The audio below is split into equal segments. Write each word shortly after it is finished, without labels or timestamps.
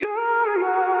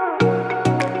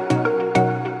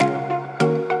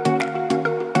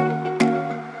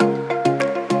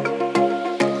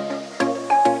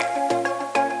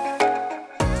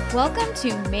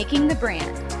to Making the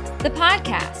Brand, the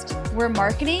podcast where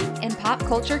marketing and pop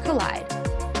culture collide.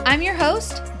 I'm your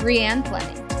host, Brianne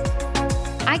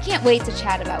Fleming. I can't wait to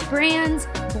chat about brands,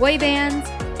 boy bands,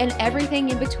 and everything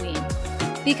in between,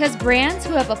 because brands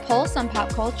who have a pulse on pop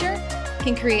culture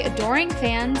can create adoring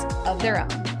fans of their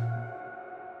own.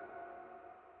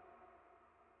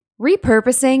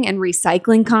 Repurposing and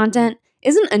recycling content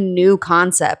isn't a new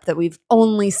concept that we've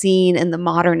only seen in the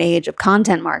modern age of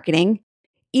content marketing.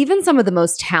 Even some of the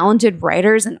most talented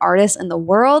writers and artists in the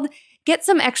world get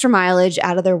some extra mileage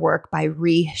out of their work by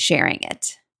re-sharing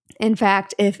it. In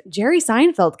fact, if Jerry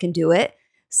Seinfeld can do it,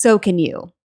 so can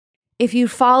you. If you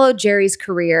followed Jerry's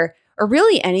career, or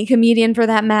really any comedian for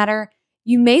that matter,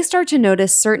 you may start to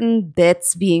notice certain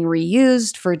bits being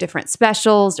reused for different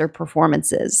specials or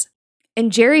performances. In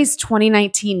Jerry's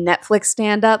 2019 Netflix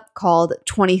stand-up called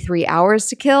 23 Hours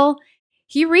to Kill,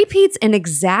 he repeats an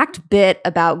exact bit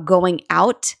about going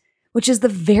out, which is the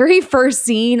very first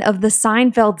scene of the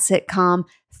Seinfeld sitcom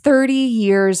 30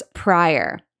 years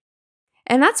prior.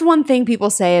 And that's one thing people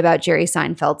say about Jerry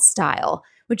Seinfeld's style,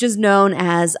 which is known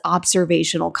as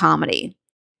observational comedy.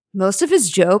 Most of his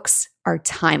jokes are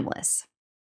timeless.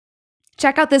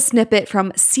 Check out this snippet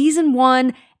from Season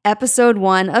 1, Episode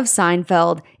 1 of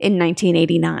Seinfeld in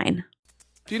 1989.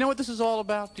 Do you know what this is all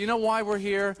about? Do you know why we're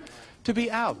here? To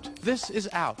be out. This is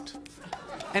out.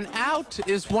 And out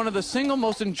is one of the single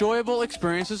most enjoyable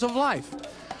experiences of life.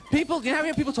 People, you know how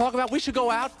many people talk about we should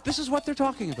go out? This is what they're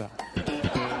talking about.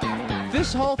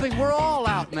 This whole thing, we're all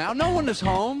out now. No one is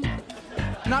home.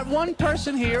 Not one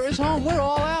person here is home. We're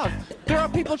all out. There are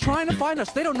people trying to find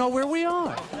us. They don't know where we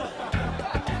are.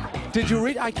 Did you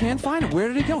read? I can't find him. Where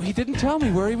did he go? He didn't tell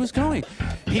me where he was going.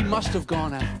 He must have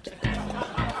gone out.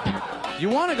 You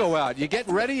want to go out. You get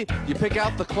ready. You pick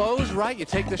out the clothes, right? You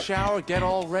take the shower, get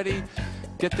all ready,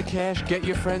 get the cash, get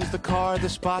your friends, the car, the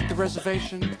spot, the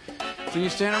reservation. So you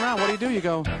stand around. What do? You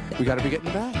go, we got to be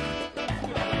getting back.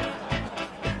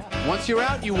 Once you're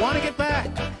out, you want to get back.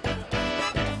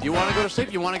 You want to go to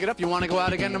sleep. You want to get up. You want to go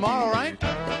out again tomorrow, right?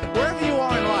 Wherever you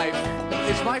are in life,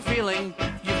 it's my feeling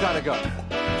you've got to go.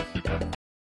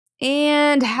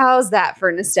 And how's that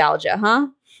for nostalgia, huh?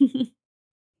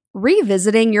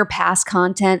 Revisiting your past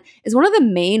content is one of the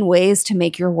main ways to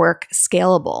make your work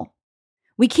scalable.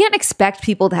 We can't expect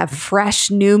people to have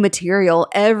fresh, new material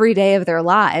every day of their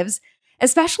lives,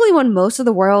 especially when most of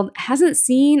the world hasn't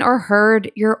seen or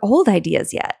heard your old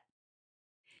ideas yet.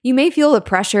 You may feel the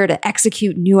pressure to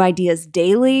execute new ideas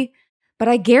daily, but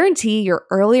I guarantee your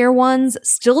earlier ones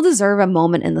still deserve a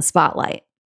moment in the spotlight.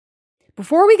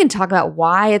 Before we can talk about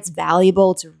why it's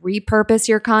valuable to repurpose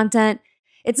your content,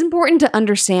 it's important to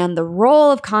understand the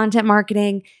role of content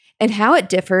marketing and how it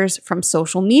differs from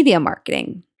social media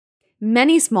marketing.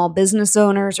 Many small business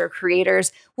owners or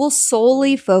creators will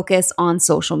solely focus on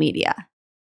social media.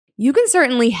 You can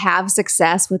certainly have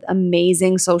success with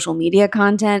amazing social media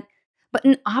content, but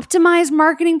an optimized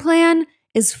marketing plan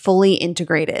is fully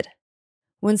integrated.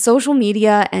 When social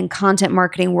media and content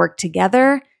marketing work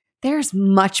together, there's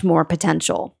much more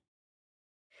potential.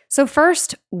 So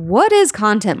first, what is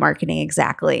content marketing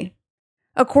exactly?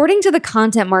 According to the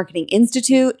Content Marketing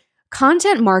Institute,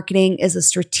 content marketing is a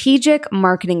strategic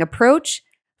marketing approach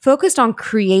focused on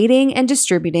creating and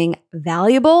distributing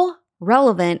valuable,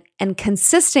 relevant, and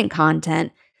consistent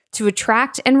content to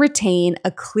attract and retain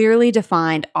a clearly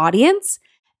defined audience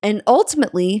and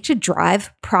ultimately to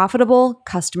drive profitable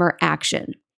customer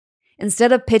action.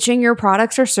 Instead of pitching your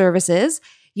products or services,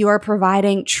 you are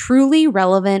providing truly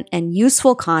relevant and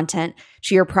useful content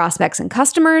to your prospects and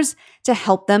customers to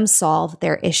help them solve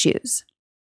their issues.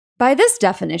 By this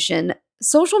definition,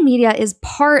 social media is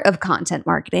part of content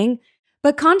marketing,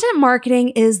 but content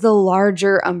marketing is the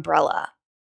larger umbrella.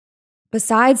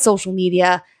 Besides social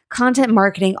media, content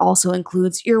marketing also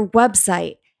includes your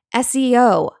website,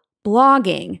 SEO,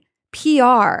 blogging,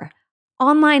 PR,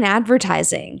 online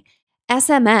advertising,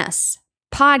 SMS,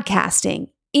 podcasting,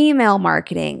 email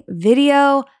marketing,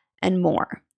 video, and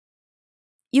more.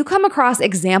 You come across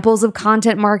examples of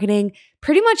content marketing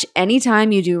pretty much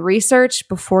anytime you do research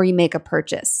before you make a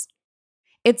purchase.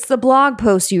 It's the blog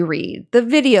posts you read, the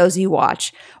videos you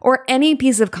watch, or any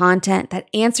piece of content that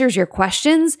answers your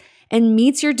questions and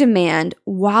meets your demand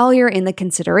while you're in the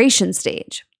consideration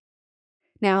stage.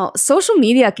 Now, social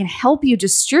media can help you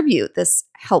distribute this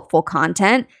helpful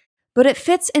content, but it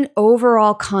fits an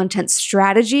overall content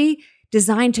strategy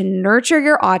designed to nurture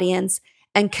your audience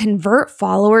and convert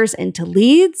followers into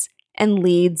leads and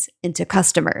leads into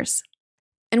customers.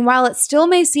 And while it still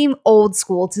may seem old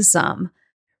school to some,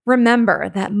 remember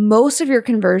that most of your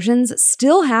conversions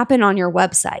still happen on your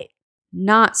website,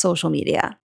 not social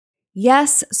media.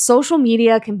 Yes, social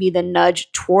media can be the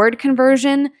nudge toward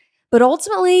conversion, but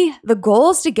ultimately, the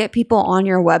goal is to get people on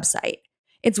your website.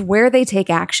 It's where they take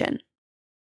action.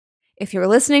 If you're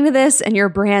listening to this and your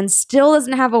brand still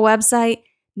doesn't have a website,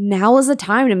 now is the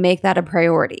time to make that a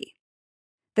priority.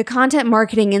 The Content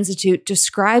Marketing Institute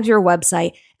describes your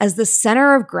website as the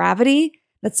center of gravity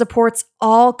that supports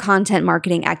all content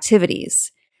marketing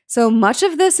activities. So much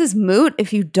of this is moot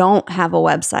if you don't have a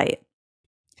website.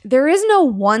 There is no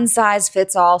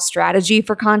one-size-fits-all strategy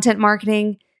for content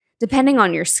marketing. Depending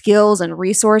on your skills and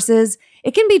resources,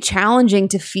 it can be challenging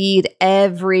to feed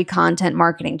every content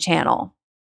marketing channel.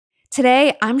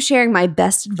 Today, I'm sharing my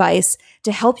best advice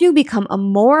to help you become a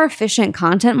more efficient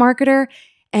content marketer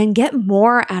and get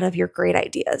more out of your great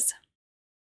ideas.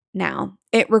 Now,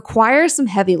 it requires some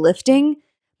heavy lifting,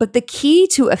 but the key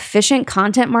to efficient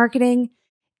content marketing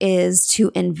is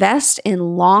to invest in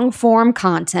long-form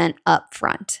content up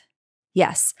front.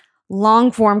 Yes,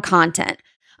 long-form content.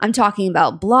 I'm talking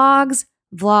about blogs,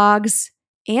 vlogs,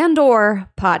 and/or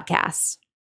podcasts.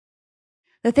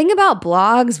 The thing about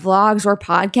blogs, vlogs, or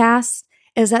podcasts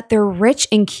is that they're rich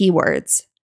in keywords.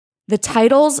 The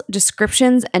titles,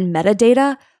 descriptions, and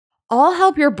metadata all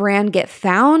help your brand get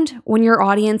found when your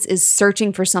audience is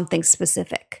searching for something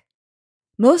specific.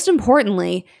 Most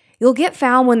importantly, you'll get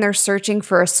found when they're searching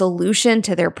for a solution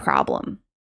to their problem.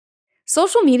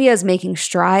 Social media is making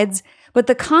strides, but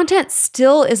the content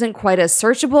still isn't quite as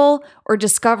searchable or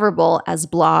discoverable as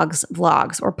blogs,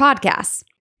 vlogs, or podcasts.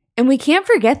 And we can't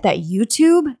forget that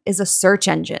YouTube is a search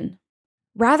engine.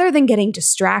 Rather than getting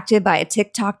distracted by a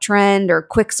TikTok trend or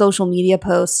quick social media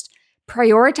post,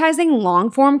 prioritizing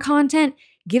long-form content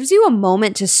gives you a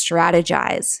moment to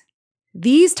strategize.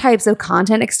 These types of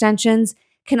content extensions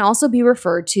can also be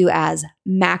referred to as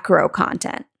macro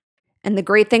content. And the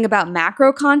great thing about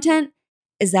macro content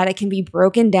is that it can be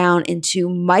broken down into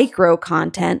micro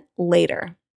content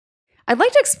later. I'd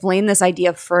like to explain this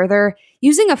idea further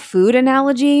using a food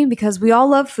analogy because we all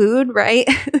love food, right?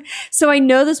 So I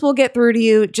know this will get through to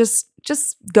you. Just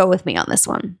go with me on this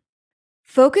one.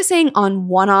 Focusing on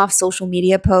one-off social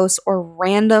media posts or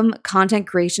random content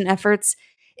creation efforts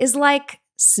is like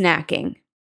snacking.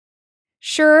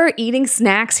 Sure, eating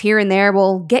snacks here and there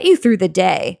will get you through the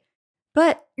day,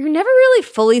 but you're never really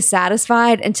fully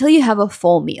satisfied until you have a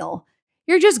full meal.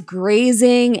 You're just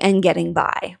grazing and getting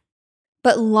by.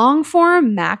 But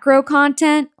long-form macro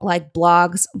content like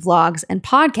blogs, vlogs, and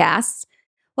podcasts,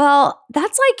 well,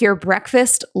 that's like your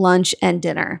breakfast, lunch, and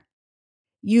dinner.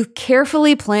 You've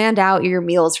carefully planned out your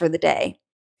meals for the day.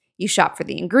 You shop for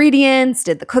the ingredients,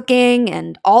 did the cooking,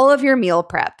 and all of your meal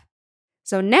prep.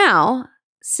 So now,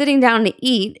 sitting down to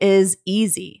eat is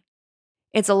easy.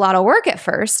 It's a lot of work at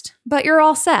first, but you're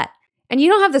all set. And you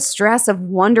don't have the stress of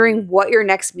wondering what your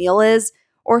next meal is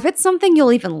or if it's something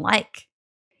you'll even like.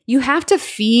 You have to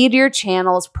feed your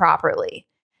channels properly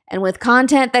and with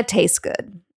content that tastes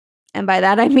good. And by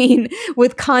that, I mean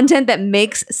with content that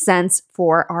makes sense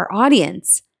for our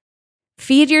audience.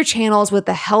 Feed your channels with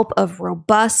the help of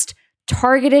robust,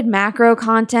 targeted macro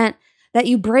content that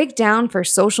you break down for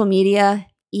social media,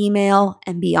 email,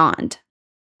 and beyond.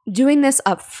 Doing this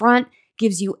up front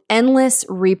gives you endless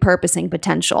repurposing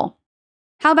potential.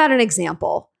 How about an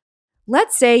example?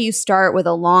 Let's say you start with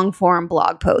a long-form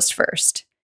blog post first.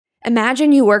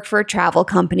 Imagine you work for a travel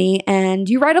company and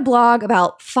you write a blog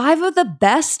about 5 of the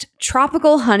best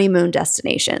tropical honeymoon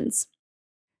destinations.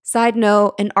 Side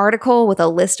note, an article with a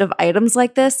list of items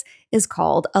like this is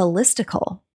called a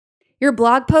listicle. Your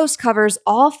blog post covers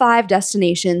all 5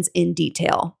 destinations in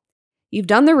detail. You've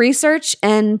done the research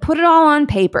and put it all on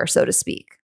paper, so to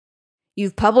speak.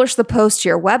 You've published the post to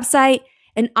your website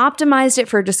and optimized it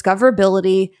for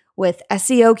discoverability with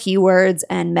SEO keywords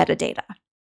and metadata.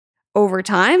 Over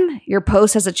time, your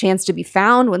post has a chance to be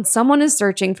found when someone is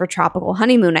searching for tropical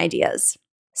honeymoon ideas.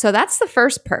 So that's the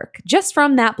first perk, just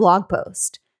from that blog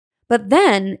post. But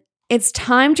then, it's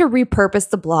time to repurpose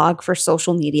the blog for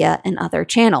social media and other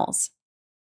channels.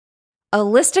 A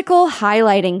listicle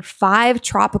highlighting 5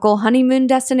 tropical honeymoon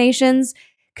destinations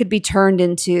could be turned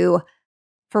into,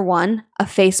 for one, a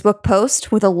Facebook post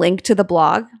with a link to the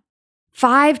blog,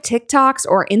 5 TikToks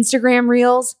or Instagram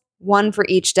reels, one for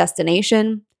each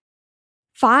destination,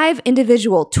 5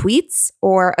 individual tweets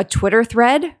or a Twitter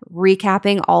thread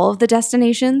recapping all of the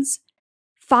destinations,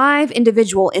 5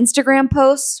 individual Instagram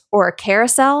posts or a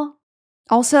carousel,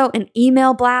 also an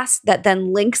email blast that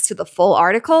then links to the full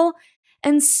article,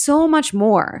 and so much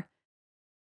more.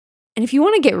 And if you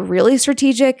want to get really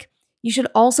strategic, you should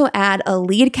also add a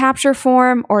lead capture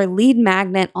form or lead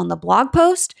magnet on the blog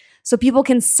post so people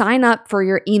can sign up for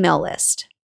your email list.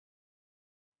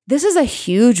 This is a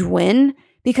huge win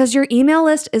because your email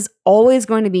list is always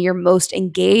going to be your most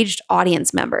engaged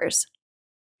audience members.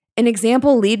 An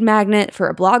example lead magnet for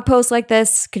a blog post like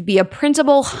this could be a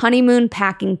printable honeymoon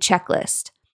packing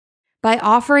checklist. By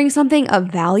offering something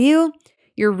of value,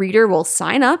 your reader will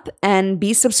sign up and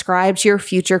be subscribed to your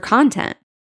future content.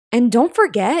 And don't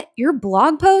forget, your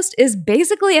blog post is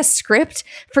basically a script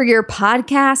for your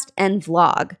podcast and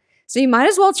vlog. So you might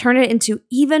as well turn it into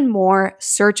even more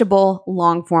searchable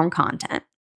long-form content.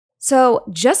 So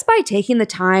just by taking the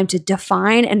time to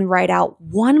define and write out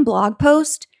one blog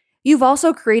post, you've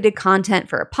also created content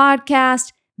for a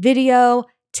podcast, video,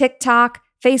 TikTok,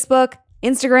 Facebook,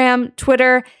 Instagram,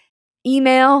 Twitter,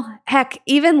 email, heck,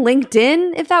 even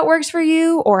LinkedIn if that works for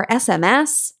you, or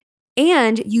SMS.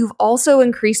 And you've also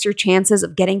increased your chances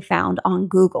of getting found on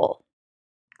Google.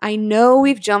 I know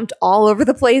we've jumped all over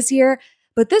the place here,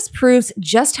 but this proves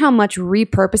just how much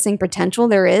repurposing potential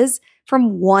there is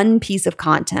from one piece of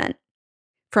content.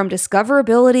 From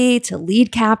discoverability to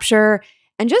lead capture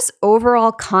and just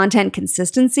overall content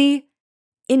consistency,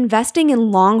 investing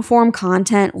in long-form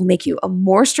content will make you a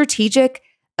more strategic,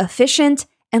 efficient,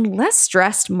 and less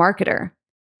stressed marketer.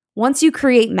 Once you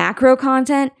create macro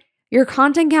content, your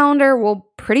content calendar will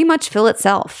pretty much fill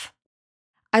itself.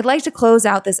 I'd like to close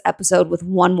out this episode with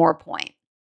one more point.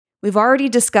 We've already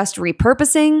discussed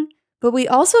repurposing, but we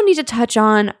also need to touch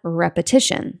on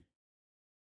repetition.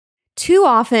 Too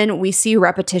often, we see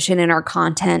repetition in our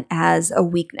content as a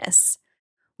weakness.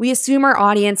 We assume our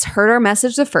audience heard our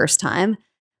message the first time,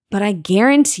 but I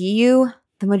guarantee you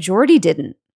the majority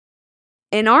didn't.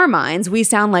 In our minds, we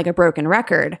sound like a broken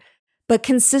record, but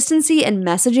consistency in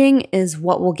messaging is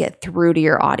what will get through to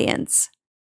your audience.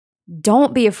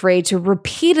 Don't be afraid to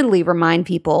repeatedly remind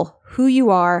people who you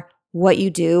are, what you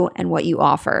do, and what you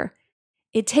offer.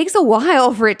 It takes a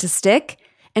while for it to stick,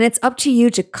 and it's up to you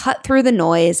to cut through the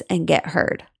noise and get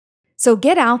heard. So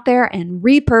get out there and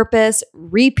repurpose,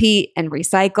 repeat, and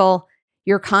recycle.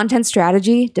 Your content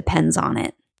strategy depends on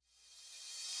it.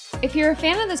 If you're a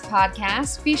fan of this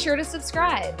podcast, be sure to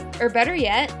subscribe, or better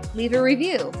yet, leave a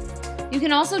review. You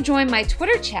can also join my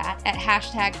Twitter chat at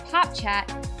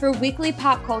 #PopChat for weekly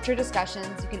pop culture discussions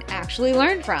you can actually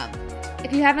learn from.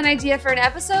 If you have an idea for an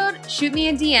episode, shoot me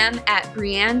a DM at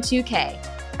Brianne2K.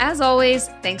 As always,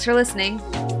 thanks for listening.